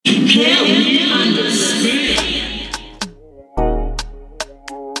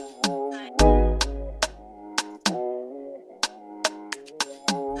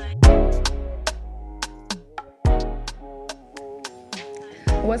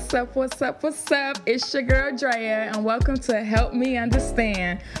What's up, what's up, what's up? It's your girl Drea, and welcome to Help Me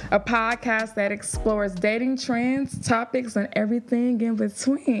Understand, a podcast that explores dating trends, topics, and everything in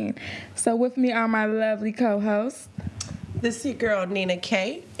between. So with me are my lovely co-hosts. This is your girl Nina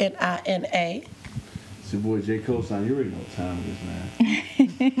K, N-I-N-A. It's your boy J. Cole son. You already know what time it is,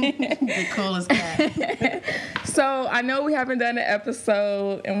 man. The coolest cat. So I know we haven't done an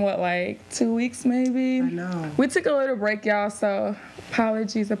episode in 2 weeks maybe? I know. We took a little break, y'all, so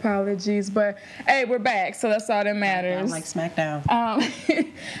apologies. But hey, we're back, so that's all that matters. Like SmackDown.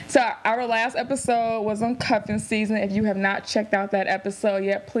 So our last episode was on cuffing season. If you have not checked out that episode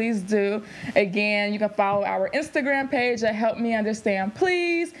yet, please do. Again, you can follow our Instagram page at Help Me Understand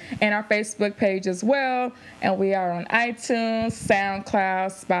Please, and our Facebook page as well. And we are on iTunes,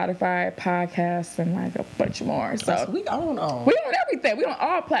 SoundCloud, Spotify, podcasts, and a bunch more. So we on We on everything. We on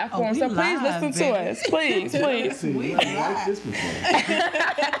all platforms. So please live, listen to us. Please. We like this before.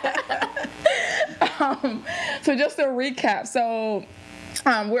 So just to recap,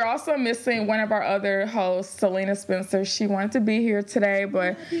 we're also missing one of our other hosts, Selena Spencer. She wanted to be here today,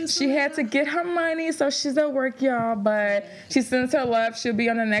 but she had to get her money, so she's at work, y'all. But she sends her love. She'll be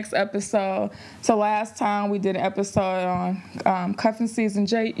on the next episode. So last time we did an episode on cuffing season.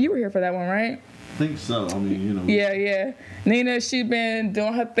 Jay, you were here for that one, right? I think so. I mean, you know. Yeah. Nina, she been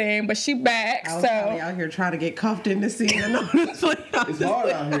doing her thing, but she back. I was probably out here trying to get cuffed in the season. Honestly, It's hard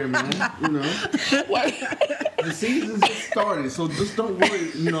out here, man. You know. The season's just started, so just don't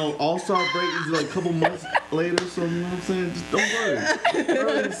worry. You know, All-Star break is like a couple months later, so you know what I'm saying? Just don't worry.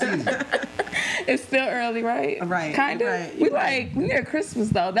 Early in the season. It's still early, right? Right. Kind of. Right, We near Christmas,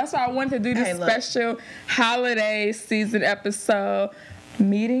 though. That's why I wanted to do this special holiday season episode,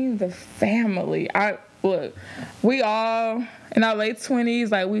 Meeting the Family. We all in our late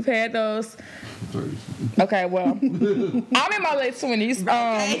 20s, we've had those. Okay, well, I'm in my late 20s.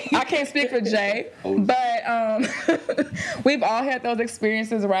 I can't speak for Jay, but we've all had those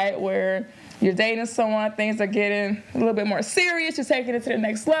experiences, right, where you're dating someone, things are getting a little bit more serious, you're taking it to the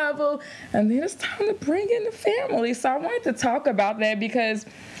next level, and then it's time to bring in the family. So I wanted to talk about that because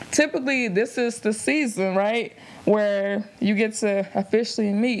typically this is the season, right, where you get to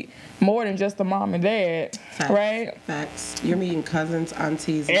officially meet more than just the mom and dad, right? Facts. You're meeting cousins,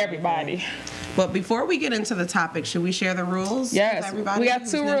 aunties, everybody. But before we get into the topic, should we share the rules? Yes, with everybody we got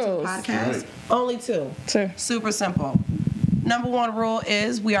 2 rules. Podcast? Right. Only 2. 2. Super simple. Number 1 rule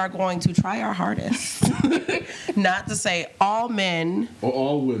is we are going to try our hardest not to say all men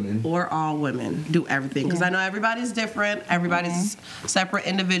or all women do everything, because I know everybody's different, everybody's separate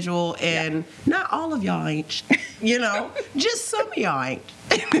individual, and not all of y'all ain't, just some of y'all ain't.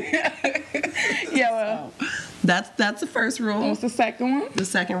 Yeah, well, so, that's the first rule. What's the second one? The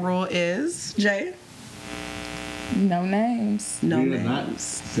second rule is, Jay? No names. We're not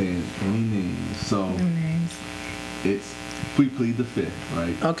saying any names, so No names. we plead the fifth,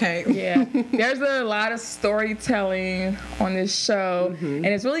 right? Okay. Yeah. There's a lot of storytelling on this show, and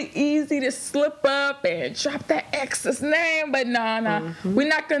it's really easy to slip up and drop that ex's name, but nah. We're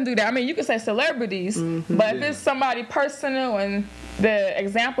not going to do that. I mean, you can say celebrities, but if it's somebody personal and the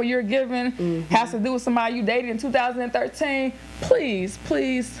example you're giving has to do with somebody you dated in 2013, please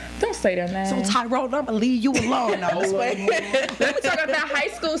don't say their name. So Tyrone, I'm going to leave you alone. Let me talk about that high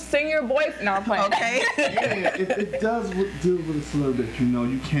school senior boyfriend. No, I'm playing. Okay. Yeah, if it does deal with a celebrity that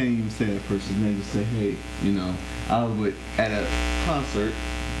you can't even say that person's name. Just say, hey, I was at a concert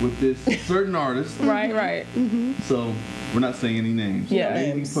with this certain artist. Right. So we're not saying any names. Yeah.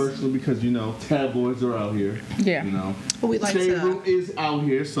 Anything personal because, tabloids are out here. Yeah. We like Shade to Room is out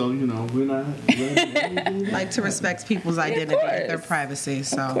here, so, we're not... like to respect people's identity and their privacy.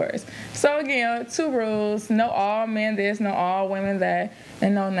 So. Of course. So, again, 2 rules. No all men this, no all women that,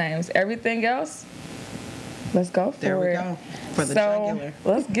 and no names. Everything else, let's go for it. There we go. For the jugular.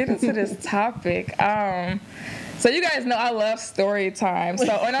 Let's get into this topic. So you guys know I love story time.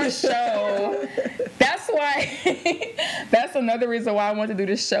 So on our show, that's another reason why I want to do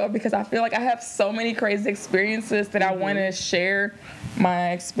this show, because I feel like I have so many crazy experiences that I want to share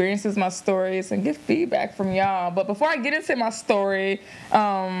my experiences, my stories, and get feedback from y'all. But before I get into my story,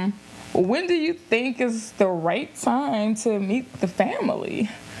 when do you think is the right time to meet the family?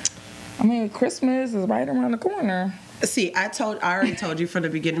 I mean, Christmas is right around the corner. See, I already told you from the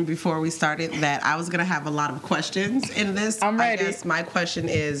beginning before we started that I was going to have a lot of questions in this. I'm ready. I guess my question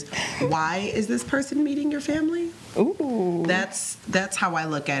is, why is this person meeting your family? Ooh. That's how I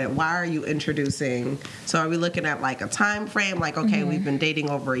look at it. Why are you introducing? So are we looking at a time frame? We've been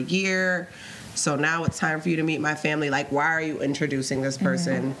dating over a year. So now it's time for you to meet my family. Like, why are you introducing this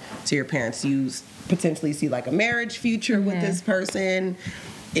person to your parents? You potentially see like a marriage future with this person.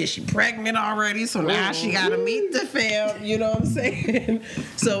 Is she pregnant already? So now she got to meet the fam. You know what I'm saying?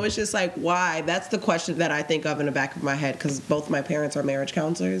 So it's just like, why? That's the question that I think of in the back of my head, because both my parents are marriage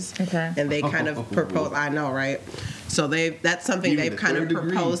counselors. Okay. And they kind of propose. I know, right? So that's something they've kind of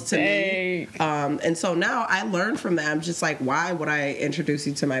proposed to me. And so now I learn from that. I'm just like, why would I introduce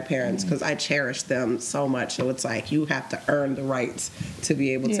you to my parents? Because I cherish them so much. So it's like, you have to earn the rights to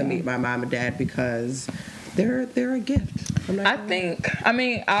be able to meet my mom and dad, because they're a gift.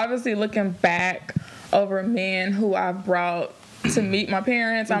 Obviously looking back over men who I've brought to meet my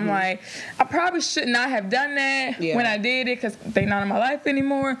parents, I'm like, I probably should not have done that when I did it, because they're not in my life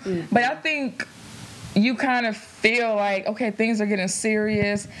anymore. But I think you kind of feel like, okay, things are getting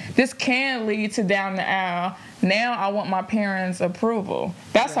serious. This can lead to down the aisle. Now I want my parents' approval.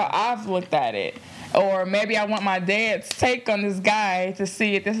 That's how I've looked at it. Or maybe I want my dad's take on this guy to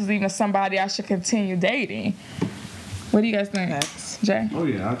see if this is even somebody I should continue dating. What do you guys think, Jay? Oh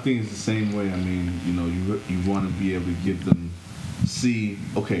yeah, I think it's the same way. I mean, you want to be able to give them, see,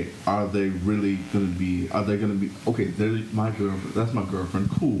 okay, are they gonna be, okay, they're my girlfriend, that's my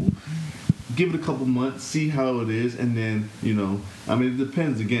girlfriend, cool. Give it a couple months, see how it is, and then, it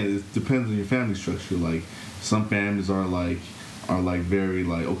depends, again, it depends on your family structure. Like, some families are very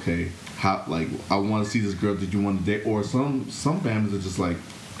like, okay, how, like, I want to see this girl, did you want to date? Or some families are just like,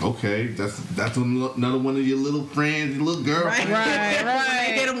 okay, that's another one of your little friends, your little girlfriend.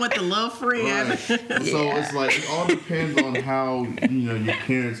 Right. Hit them with the little friend. Right. So it's like, it all depends on how your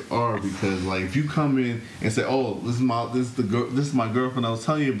parents are, because like, if you come in and say, oh, this is my girlfriend I was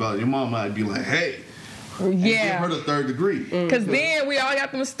telling you about, your mom might be like, hey. Give her the third degree. Because then we all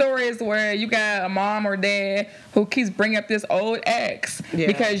got them stories where you got a mom or dad who keeps bringing up this old ex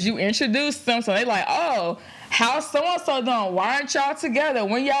because you introduced them, so they like, oh, how's so-and-so doing? Why aren't y'all together?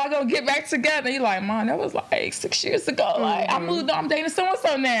 When y'all gonna get back together? You like, Mom, that was like 6 years ago. Like, I moved on, I'm dating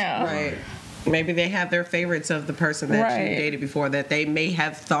so-and-so now. Right. Maybe they have their favorites of the person that you dated before, that they may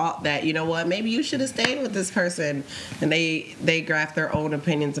have thought that, you know what, maybe you should have stayed with this person, and they graft their own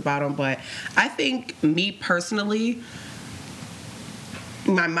opinions about them. But I think, me personally,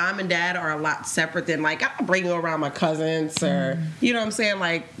 my mom and dad are a lot separate than, like, I'll bring you around my cousins or, you know what I'm saying,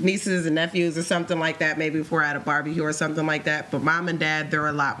 like nieces and nephews or something like that, maybe if we're at a barbecue or something like that. But mom and dad, they're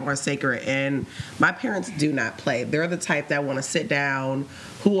a lot more sacred, and my parents do not play. They're the type that want to sit down.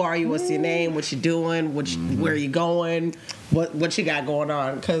 Who are you? What's your name? What you doing? Where you going? What you got going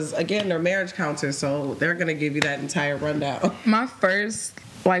on? Because, again, they're marriage counselors, so they're going to give you that entire rundown. My first,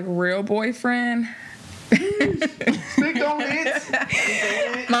 like, real boyfriend...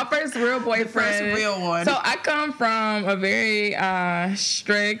 My first real boyfriend. The first real one. So I come from a very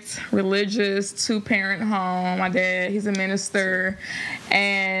strict, religious, 2-parent home. My dad, he's a minister,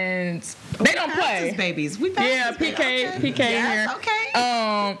 and they don't play. Babies. PK here.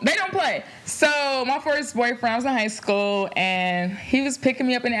 Okay. They don't play. So my first boyfriend, I was in high school, and he was picking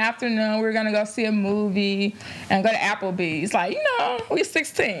me up in the afternoon. We were gonna go see a movie and go to Applebee's. Like, we're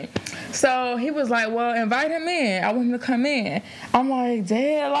 16. So he was like, well, invite him in. I want him to come in. I'm like,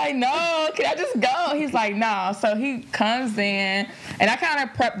 Dad, like, no, can I just go? He's like, no. So he comes in, and I kind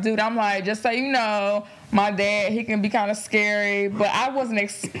of prep dude. I'm like, just so you know, my dad, he can be kind of scary, but I wasn't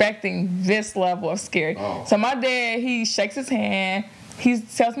expecting this level of scary. Oh. So my dad, he shakes his hand. He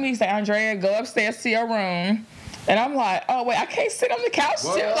tells me, he's like, Andrea, go upstairs to your room. And I'm like, oh, wait, I can't sit on the couch too.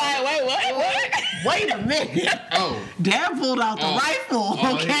 Like, wait, what? Wait a minute. Oh. Dad pulled out the rifle.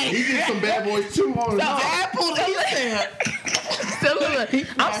 Okay. He did some Bad Boys 2 on Dad pulled So look,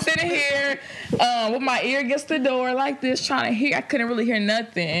 I'm sitting here with my ear against the door like this, trying to hear. I couldn't really hear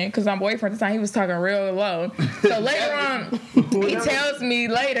nothing because my boyfriend at the time, he was talking real low. So later on, he tells me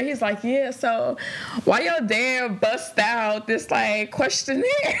later, he's like, yeah, so why your dad bust out this, like,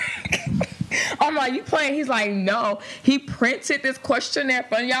 questionnaire? I'm like, you playing? He's like, no. He printed this questionnaire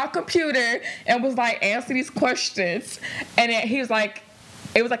from y'all computer and was like, answer these questions. And then he was like,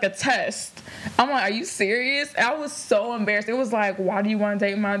 it was like a test. I'm like, are you serious? I was so embarrassed. It was like, why do you want to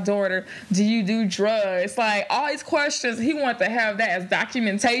date my daughter? Do you do drugs? Like, all these questions. He wanted to have that as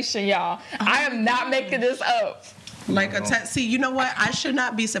documentation, y'all. I am not making this up. Like a test. See, you know what? I should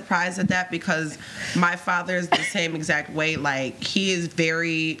not be surprised at that, because my father is the same exact way. Like, he is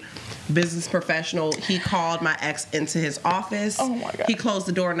very, business professional. He called my ex into his office. Oh my God. He closed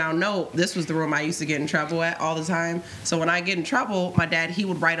the door. Now, no, this was the room I used to get in trouble at all the time. So when I get in trouble, my dad, he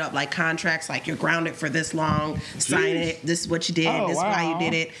would write up like contracts, like you're grounded for this long, sign it. This is what you did. This is why you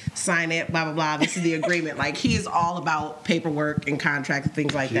did it. Sign it. Blah blah blah. This is the agreement. Like he is all about paperwork and contracts and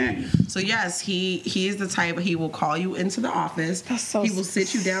things like that. So yes, he is the type. He will call you into the office. He will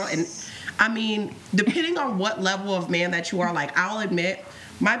sit you down, and I mean, depending on what level of man that you are, like I'll admit,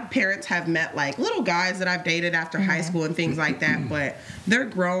 my parents have met like little guys that I've dated after high school and things like that, but they're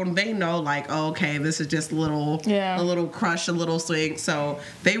grown. They know like, oh, okay, this is just a little crush, a little swing. So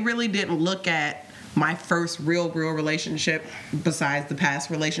they really didn't look at my first real relationship besides the past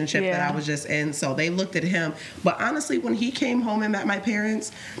relationship that I was just in. So they looked at him. But honestly, when he came home and met my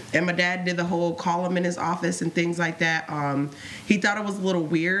parents and my dad did the whole call him in his office and things like that, he thought it was a little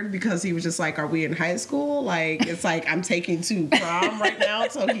weird because he was just like, are we in high school? Like, it's like I'm taking to prom right now.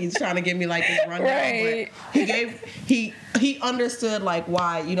 So he's trying to give me like this rundown. Right. But he understood like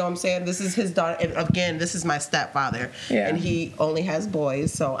why, you know what I'm saying? This is his daughter. And again, this is my stepfather. Yeah. And he only has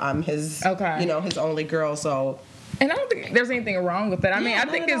boys. So I'm his, his only girl. So. And I don't think there's anything wrong with that. I mean, I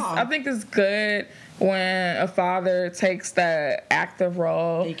think it's good when a father takes that active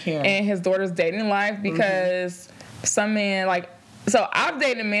role in his daughter's dating life, because some men so I've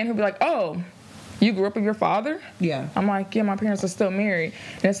dated a man who'll be like, oh, you grew up with your father? Yeah. I'm like, yeah, my parents are still married.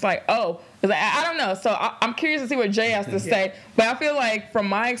 And it's like, oh, I don't know. So I'm curious to see what Jay has to say. But I feel like from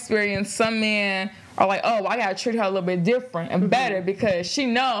my experience, some men are like, oh, well, I got to treat her a little bit different and better because she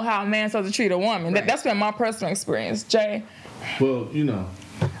know how a man's supposed to treat a woman. Right. That's been my personal experience. Jay? Well,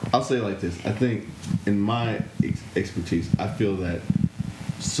 I'll say it like this. I think in my expertise, I feel that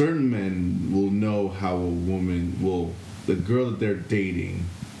certain men will know how a woman will, the girl that they're dating,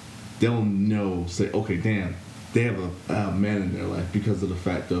 they'll know, say, okay, damn, they have a man in their life because of the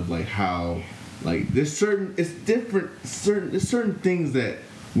fact of like how, like there's certain things that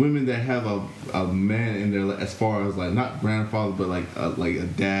women that have a man in their life, as far as like not grandfather but like a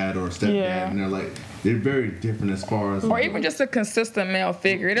dad or a stepdad, and they're very different as far as, or even just a consistent male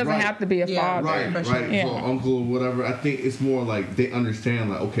figure. It doesn't have to be a father. Right. Yeah. Well, uncle or whatever. I think it's more like they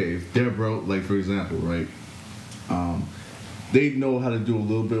understand like, okay, if they're broke, like for example, right, they know how to do a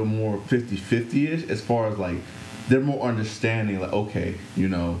little bit more 50-50ish as far as like they're more understanding, like, okay,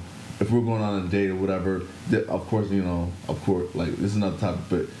 if we're going on a date or whatever, of course, like this is another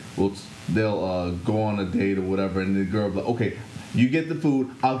topic, but they'll go on a date or whatever, and the girl will be like, okay, you get the food,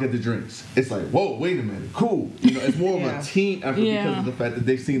 I'll get the drinks. It's like, whoa, wait a minute, cool. It's more of a team effort because of the fact that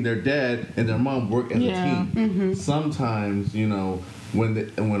they've seen their dad and their mom work as a team. Mm-hmm. Sometimes, when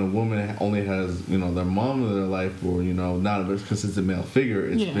a woman only has, their mom in their life, or, not a consistent male figure,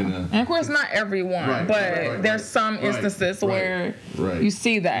 it's been a... And of course, not everyone, but there's some instances where you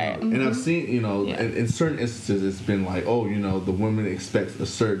see that. And I've seen, in certain instances, it's been like, oh, the woman expects a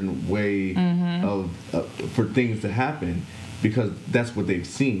certain way of for things to happen because that's what they've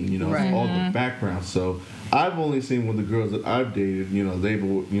seen, all the background. So I've only seen with the girls that I've dated, they've,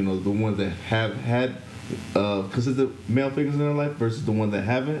 the ones that have had consistent male figures in their life versus the one that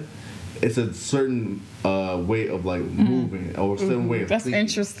haven't. It's a certain way of like moving or a certain way of thinking. That's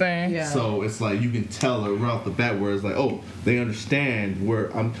interesting. Yeah. So it's like you can tell right off the bat where it's like, oh, they understand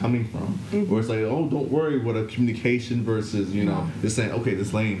where I'm coming from. Or it's like, oh, don't worry, what a communication versus just saying, okay,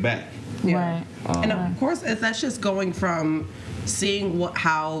 this laying back. Yeah. Right. And of course, that's just going from seeing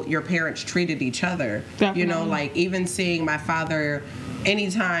how your parents treated each other. Definitely. Like even seeing my father.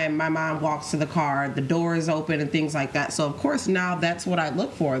 Anytime my mom walks to the car, the door is open and things like that. So of course now that's what I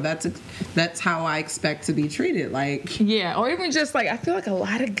look for. That's how I expect to be treated. Like or even just like I feel like a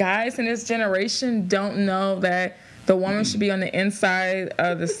lot of guys in this generation don't know that the woman should be on the inside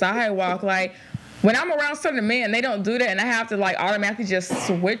of the sidewalk. Like when I'm around certain men, they don't do that, and I have to like automatically just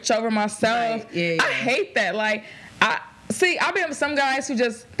switch over myself. Right. Yeah. I hate that. Like I've been with some guys who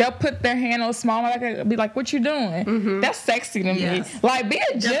they'll put their hand on small, like I'll be like, "What you doing?" Mm-hmm. That's sexy to me. Like, be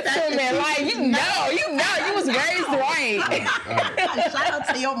a gentleman. Like, you was raised right. Shout out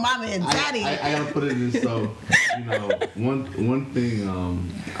to your mama and daddy. I gotta put it in this. So, one thing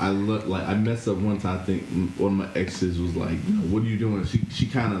I messed up one time. I think one of my exes was like, "What are you doing?" She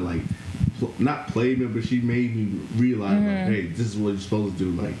kind of like not played me, but she made me realize like, "Hey, this is what you're supposed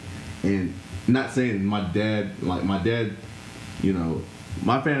to do." Like, and. Not saying my dad, my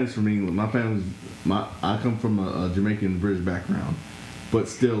family's from England. I come from a Jamaican British background, but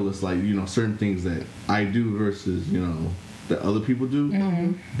still, it's like certain things that I do versus that other people do.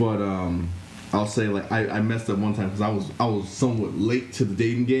 Mm-hmm. But I'll say like I messed up one time because I was somewhat late to the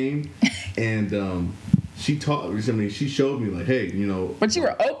dating game, and she showed me like, hey, you know. But you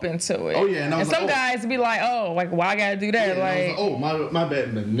were open to it. Oh yeah, and some guys be like, oh, like why I gotta do that? Yeah, like, oh my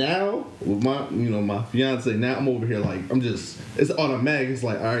bad. But now with my fiance, now I'm over here like it's automatic. It's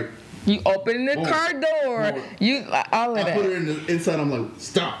like, all right. You open the car door. You all of that. I put her in the inside. I'm like,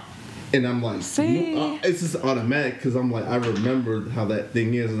 stop. And I'm like, see, it's just automatic because I'm like, I remember how that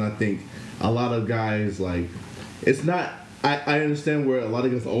thing is, and I think a lot of guys like, it's not. I understand where a lot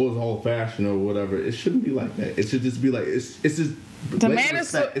of guys always old fashioned or whatever. It shouldn't be like that. It should just be like it's just the man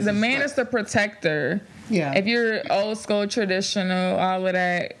is the protector. Yeah. If you're old school, traditional, all of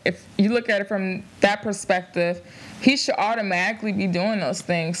that, if you look at it from that perspective, he should automatically be doing those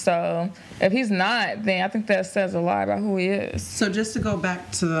things. So if he's not, then I think that says a lot about who he is. So just to go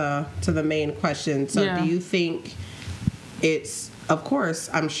back to the main question, so do you think it's, of course,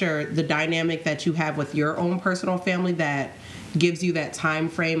 I'm sure the dynamic that you have with your own personal family that gives you that time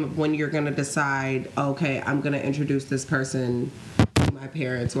frame of when you're going to decide, okay, I'm going to introduce this person to my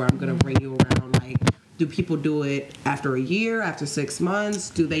parents, or I'm going to bring you around, like, do people do it after a year, after 6 months?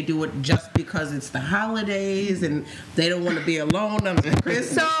 Do they do it just because it's the holidays and they don't want to be alone on the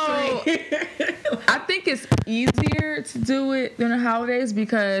Christmas tree? I think it's easier to do it during the holidays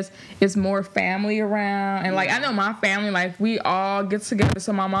because it's more family around. And, like, I know my family, like, we all get together.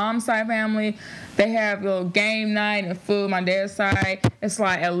 So my mom's side family, they have little game night and food. My dad's side, it's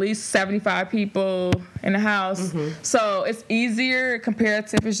like at least 75 people in the house. Mm-hmm. So it's easier compared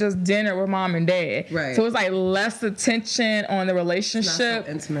to if it's just dinner with mom and dad. Right. So it's like less attention on the relationship. It's not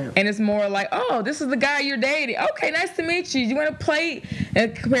so intimate. And it's more like, oh, this is the guy you're dating. Okay, nice to meet you. You want to play?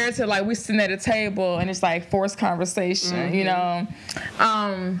 And compared to like we sitting at a table and it's like forced conversation, you know.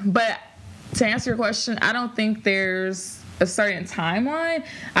 But to answer your question, I don't think there's a certain timeline.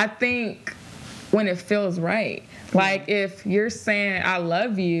 I think when it feels right. Like if you're saying I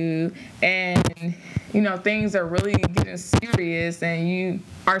love you and you know things are really getting serious and you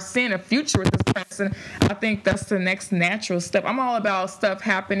are seeing a future with this person, I think that's the next natural step. I'm all about stuff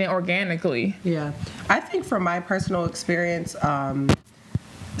happening organically. Yeah. I think from my personal experience,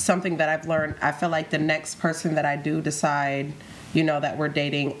 something that I've learned, I feel like the next person that I do decide, you know, that we're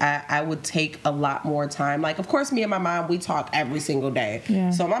dating, I would take a lot more time. Like, of course, me and my mom, we talk every single day. Yeah.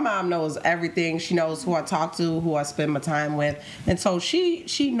 So my mom knows everything. She knows who I talk to, who I spend my time with. And so she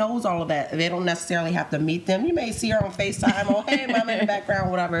knows all of that. They don't necessarily have to meet them. You may see her on FaceTime, oh, hey, mom in the background,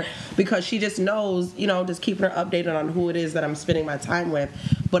 whatever, because she just knows, you know, just keeping her updated on who it is that I'm spending my time with.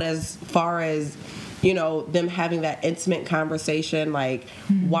 But as far as, you know, them having that intimate conversation, like,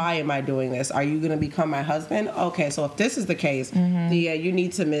 why am I doing this? Are you going to become my husband? Okay, so if this is the case, yeah, you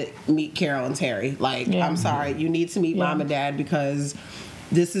need to meet Carol and Terry. Like, I'm sorry, you need to meet mom and dad because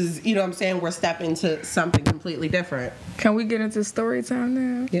this is, you know what I'm saying, we're stepping into something completely different. Can we get into story time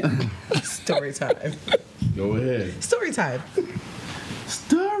now? Yeah. Story time. Go ahead. Story time.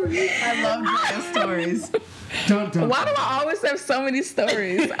 Story. I love Drea stories. Why do I always have so many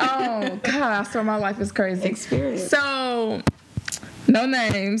stories? Oh, God, I swear my life is crazy. Experience. So, no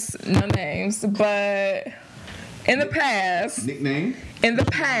names, but in the past. Nickname? In the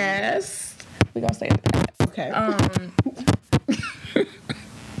past. We're going to say in the past. Okay.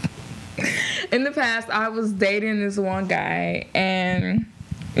 In the past, I was dating this one guy, and,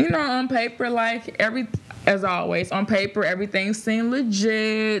 you know, on paper, like, as always, on paper, everything seemed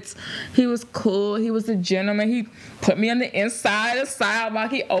legit. He was cool. He was a gentleman. He put me on the inside of the sidewalk.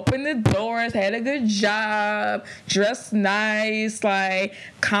 He opened the doors, had a good job, dressed nice, like,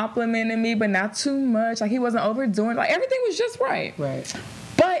 complimented me, but not too much. Like, he wasn't overdoing it. Like, everything was just right. Right.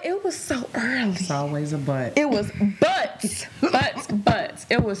 But it was so early. It's always a but. It was but.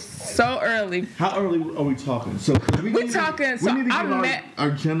 It was so early. How early are we talking? So we need to give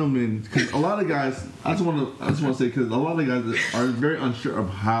our gentlemen, because a lot of guys, I just want to say, because a lot of guys are very unsure of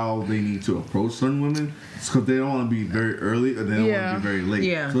how they need to approach certain women, because they don't want to be very early or they don't want to be very late.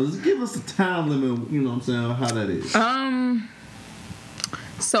 Yeah. So just give us a time limit, you know what I'm saying, how that is.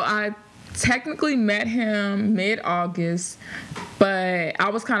 So I technically met him mid-August, but I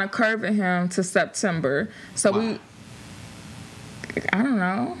was kind of curving him to September. So I don't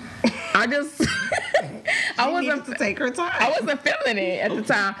know. I just I wasn't to take her time. I wasn't feeling it at the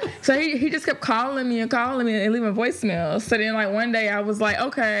time. So he just kept calling me and leaving voicemails. So then like one day I was like,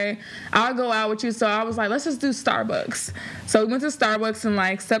 okay, I'll go out with you. So I was like, let's just do Starbucks. So we went to Starbucks in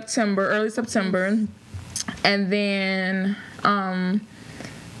like early September. And then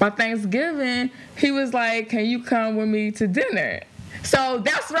by Thanksgiving, he was like, can you come with me to dinner? So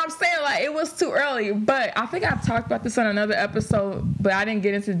that's what I'm saying. Like, it was too early. But I think I've talked about this on another episode, but I didn't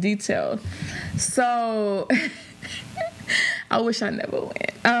get into detail. So I wish I never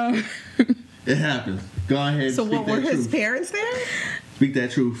went. It happens. Go ahead. So what, were his parents there? Speak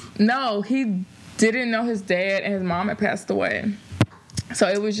that truth. No, he didn't know his dad, and his mom had passed away. So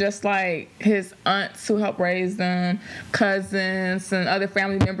it was just like his aunts who helped raise them, cousins, and other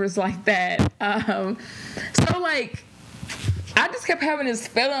family members like that. So like, I just kept having this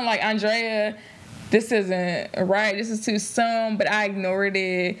feeling like, Andrea, this isn't right. This is too soon. But I ignored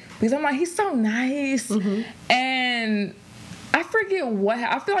it because I'm like, he's so nice. Mm-hmm. And I forget what,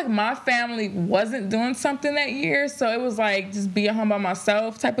 I feel like my family wasn't doing something that year, so it was like just being home by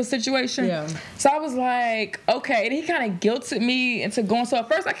myself type of situation. Yeah. So I was like, okay, and he kind of guilted me into going. So at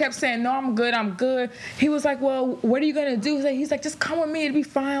first I kept saying, no, I'm good. He was like, well, what are you gonna do? He's like, just come with me, it'll be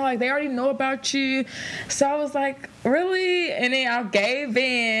fine. Like, they already know about you. So I was like, really? And then I gave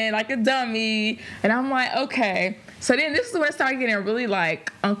in like a dummy, and I'm like, okay. So then this is when it started getting really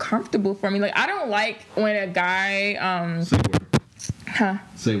like uncomfortable for me. Like, I don't like when a guy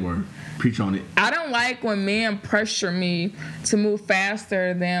Say word. Preach on it. I don't like when men pressure me to move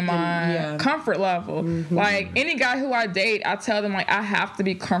faster than my comfort level. Mm-hmm. Like, any guy who I date, I tell them, like, I have to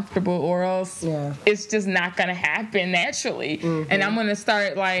be comfortable or else it's just not going to happen naturally. Mm-hmm. And I'm going to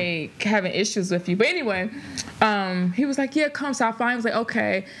start, like, having issues with you. But anyway, he was like, yeah, come. So I finally was like,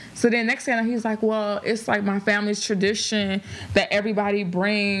 okay. So then next thing I know, he's like, well, it's like my family's tradition that everybody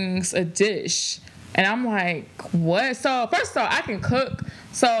brings a dish. And I'm like, what? So first of all, I can cook,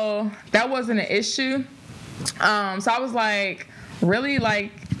 so that wasn't an issue. So I was like, really?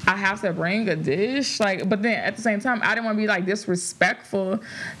 Like, I have to bring a dish? Like, but then at the same time, I didn't want to be like disrespectful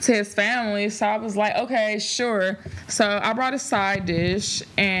to his family. So I was like, okay, sure. So I brought a side dish,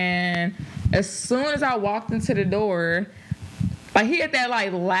 and as soon as I walked into the door, like, he had that,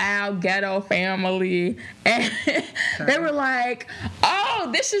 like, loud ghetto family, and they were like, oh,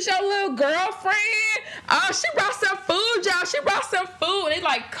 this is your little girlfriend? Oh, she brought some food, y'all. She brought some food. And they,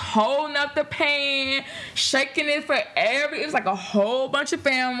 like, holding up the pan, shaking it for it was like a whole bunch of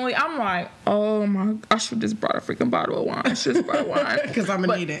family. I'm like, oh, my, I should just brought a freaking bottle of wine. I should just brought wine. Because I'm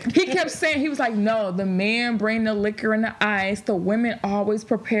going to need it. He kept saying, he was like, no, the men bring the liquor and the ice. The women always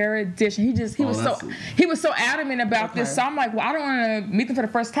prepare a dish. And he was so adamant about this. So I'm like, well, I don't want to meet them for the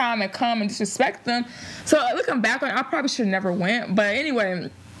first time and come and disrespect them. So looking back on it, I probably should have never went. But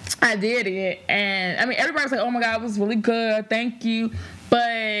anyway, I did it. And I mean, everybody was like, oh my God, it was really good. Thank you.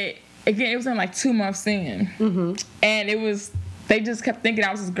 But again, it was in like 2 months in. Mm-hmm. And they just kept thinking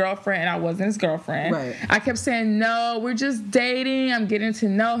I was his girlfriend, and I wasn't his girlfriend. Right. I kept saying, no, we're just dating. I'm getting to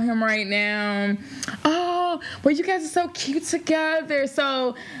know him right now. Oh, well, you guys are so cute together.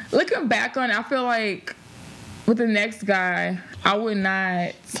 So looking back on it, I feel like with the next guy, I would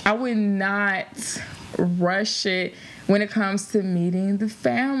not rush it when it comes to meeting the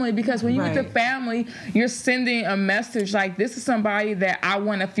family, because when you meet the family, you're sending a message like, this is somebody that I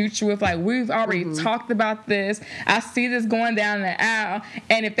want a future with. Like, we've already talked about this. I see this going down the aisle.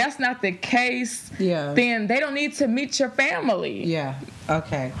 And if that's not the case, then they don't need to meet your family. Yeah.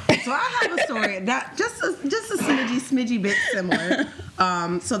 Okay. So I have a story that just a smidgy bit similar.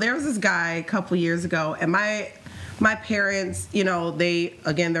 So there was this guy a couple years ago, and my parents, you know,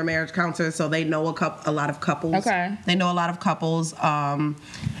 they're marriage counselors, so they know a lot of couples. Okay. They know a lot of couples.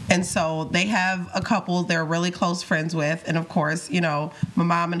 And so they have a couple they're really close friends with. And of course, you know, my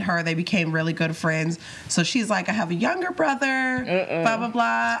mom and her, they became really good friends. So she's like, I have a younger brother, blah, blah,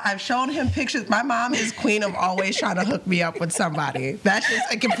 blah. I've shown him pictures. My mom is queen of always trying to hook me up with somebody. That's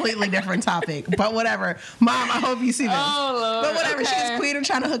just a completely different topic. But whatever. Mom, I hope you see this. Oh, Lord. But whatever. Okay. She's queen of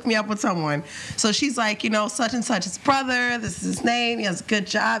trying to hook me up with someone. So she's like, you know, such and such his brother. This is his name. He has a good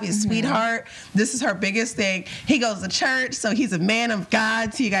job. He's a sweetheart. This is her biggest thing. He goes to church, so he's a man of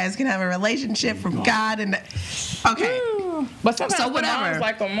God. So you guys can have a relationship from God. And okay. But sometimes whatever.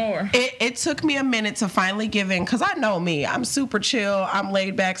 Like them more. It took me a minute to finally give in, because I know me. I'm super chill. I'm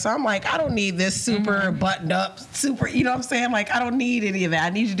laid back. So I'm like, I don't need this super buttoned up, super, you know what I'm saying? Like, I don't need any of that. I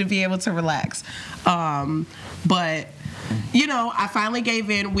need you to be able to relax. But you know, I finally gave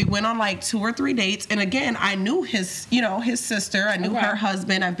in. We went on like 2 or 3 dates. And again, I knew his sister. I knew her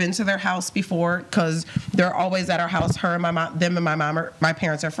husband. I've been to their house before because they're always at our house. Her and my mom, them and my mom, my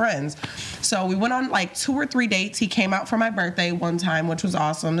parents are friends. So we went on like 2 or 3 dates. He came out for my birthday one time, which was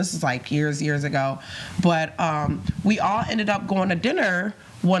awesome. This is like years ago. But we all ended up going to dinner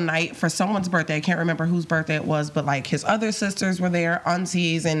one night for someone's birthday. I can't remember whose birthday it was, but like his other sisters were there,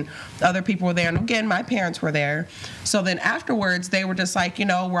 aunties, and other people were there. And again, my parents were there. So then afterwards, they were just like,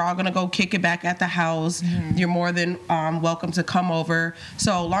 we're all going to go kick it back at the house. Mm-hmm. You're more than welcome to come over.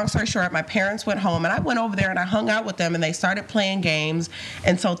 So long story short, my parents went home, and I went over there and I hung out with them, and they started playing games.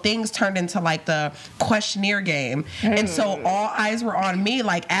 And so things turned into like the questionnaire game. And so all eyes were on me,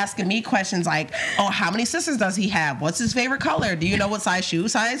 like asking me questions like, oh, how many sisters does he have? What's his favorite color? Do you know what size shoe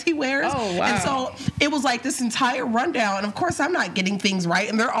size he wears? Oh, wow. And so it was like this entire rundown. And of course, I'm not getting things right.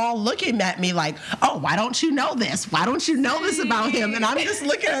 And they're all looking at me like, oh, why don't you know this? Why don't you know this about him? And I'm just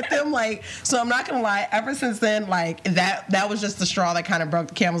looking at them like, so I'm not going to lie. Ever since then, like that was just the straw that kind of broke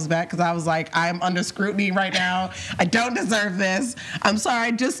the camel's back, because I was like, I'm under scrutiny right now. I don't deserve this. I'm sorry.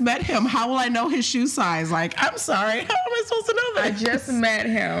 I just met him. How will I know his shoe size? Like, I'm sorry. How am I supposed to know that? I just met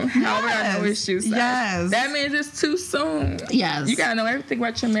him. How would I know his shoe size? Yes. That means it's too soon. Yes. You gotta know everything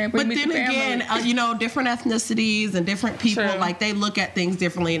about your man. But then again, different ethnicities and different people, True. like they look at things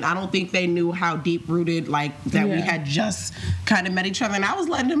differently, and I don't think they knew how deep rooted like that we had just kind of met each other. And I was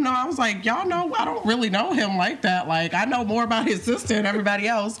letting them know, I was like, y'all know I don't really know him like that. Like I know more about his sister and everybody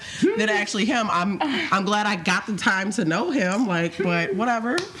else than actually him. I'm glad I got the time to know him. Like, but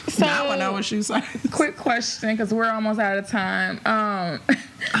whatever. So, now I know what shoe size. Quick question, because we're almost out of time.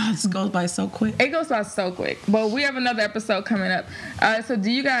 This goes by so quick. It goes by so quick. But we have another episode coming up. So do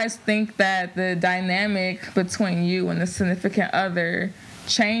you guys think that the dynamic between you and the significant other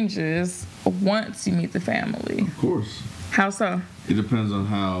changes once you meet the family? Of course. How so? It depends on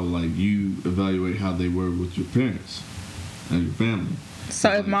how like you evaluate how they were with your parents and your family.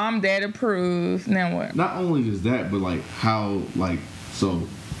 So if mom, dad approve, then what? Not only just that, but like how like so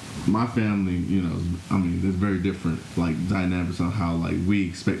my family, there's very different like dynamics on how like we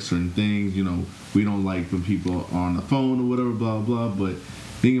expect certain things. We don't like when people are on the phone or whatever, blah blah. But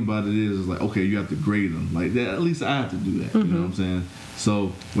thing about it is like, okay, you have to grade them like that. At least I have to do that. You know what I'm saying?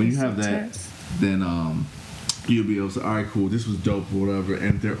 So when you have that, then you'll be able to say, all right, cool, this was dope or whatever.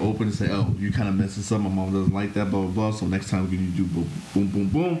 And if they're open to say, oh, you kind of messing up, my mom doesn't like that, blah blah blah. So next time you do boom boom boom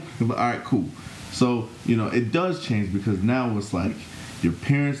boom, you'll be, all right, cool. So it does change, because now it's like your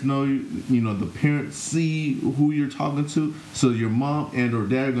parents know you. The parents see who you're talking to. So your mom and or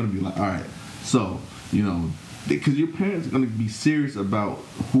dad are gonna be like, all right, so because your parents are going to be serious about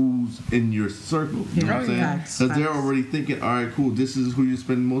who's in your circle. You know what I'm saying? Because they're already thinking, all right, cool, this is who you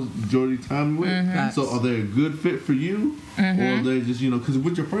spend most majority of the time with. Mm-hmm. So are they a good fit for you? Mm-hmm. Or are they just, because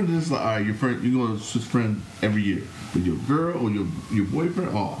with your friends, it's like, all right, your friend, you're going to switch friends every year. But your girl or your boyfriend,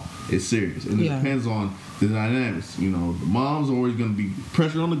 it's serious. And it depends on the dynamics. The mom's always going to be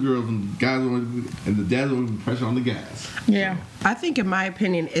pressure on the girls, and the guys and the dads always be pressure on the guys. Yeah. I think, in my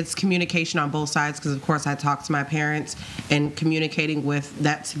opinion, it's communication on both sides, because, of course, I talk to my parents, and communicating with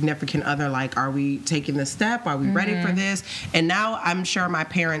that significant other, like, are we taking this step? Are we ready for this? And now I'm sure my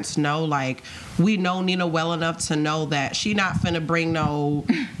parents know, like, we know Nina well enough to know that she not finna bring no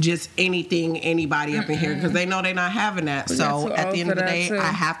just anybody up in here, because they know they're not having that. So at the end of the day, I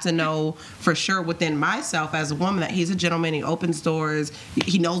have to know for sure within myself as a woman that he's a gentleman. He opens doors.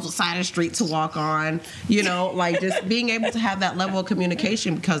 He knows what side of the street to walk on. Like just being able to have that level of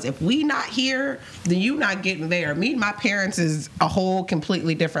communication, because if we not here, then you not getting there. Me and my parents is a whole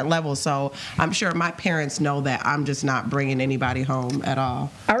completely different level. So I'm sure my parents know that I'm just not bringing anybody home at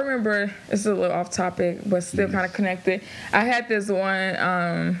all. I remember, it's a little off topic, but still kind of connected. I had this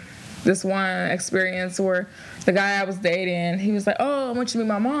one experience where the guy I was dating, he was like, oh, I want you to meet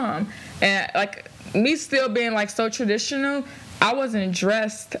my mom. And like me still being like so traditional, I wasn't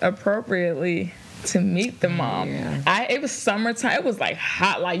dressed appropriately to meet the mom. Yeah. It was summertime. It was like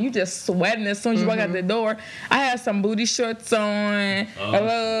hot, like you just sweating as soon as you walk out the door. I had some booty shorts on, a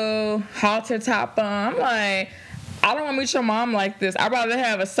little halter top on. I'm like, I don't want to meet your mom like this. I'd rather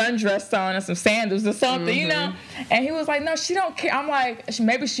have a sundress on and some sandals or something, And he was like, no, she don't care. I'm like,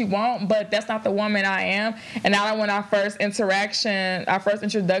 maybe she won't, but that's not the woman I am. And now when our first introduction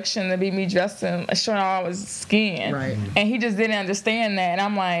to be me dressed in, showing all his skin. Right. And he just didn't understand that. And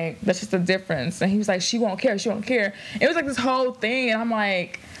I'm like, that's just the difference. And he was like, she won't care. It was like this whole thing. And I'm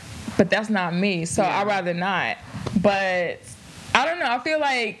like, but that's not me. So I'd rather not. But I don't know. I feel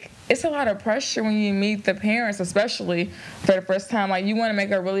like it's a lot of pressure when you meet the parents, especially for the first time. Like, you want to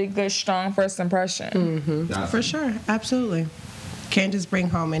make a really good, strong first impression. Mm-hmm. For sure. Absolutely. Can't just bring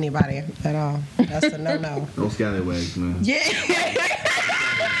home anybody at all. That's a no-no. No scallywags, man. Yeah.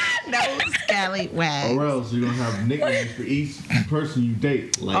 No scallywags. Or else you're going to have nicknames for each person you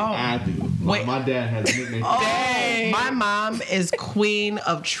date, like I do. My dad has a nickname for my mom is queen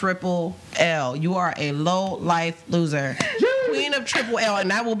of Triple L. You are a low-life loser. queen of Triple L, and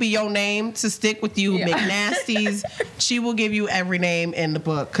that will be your name to stick with you, McNasties. She will give you every name in the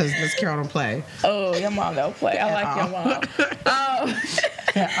book because Miss Carol don't play. Oh, your mom don't play. I like your mom.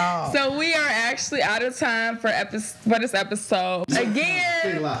 So we are actually out of time for this episode.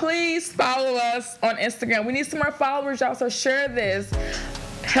 Again, please follow us on Instagram. We need some more followers, y'all, so share this.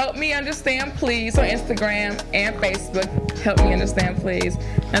 Help Me Understand Please on Instagram and Facebook. Help Me Understand Please.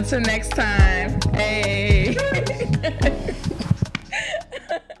 Until next time. Hey.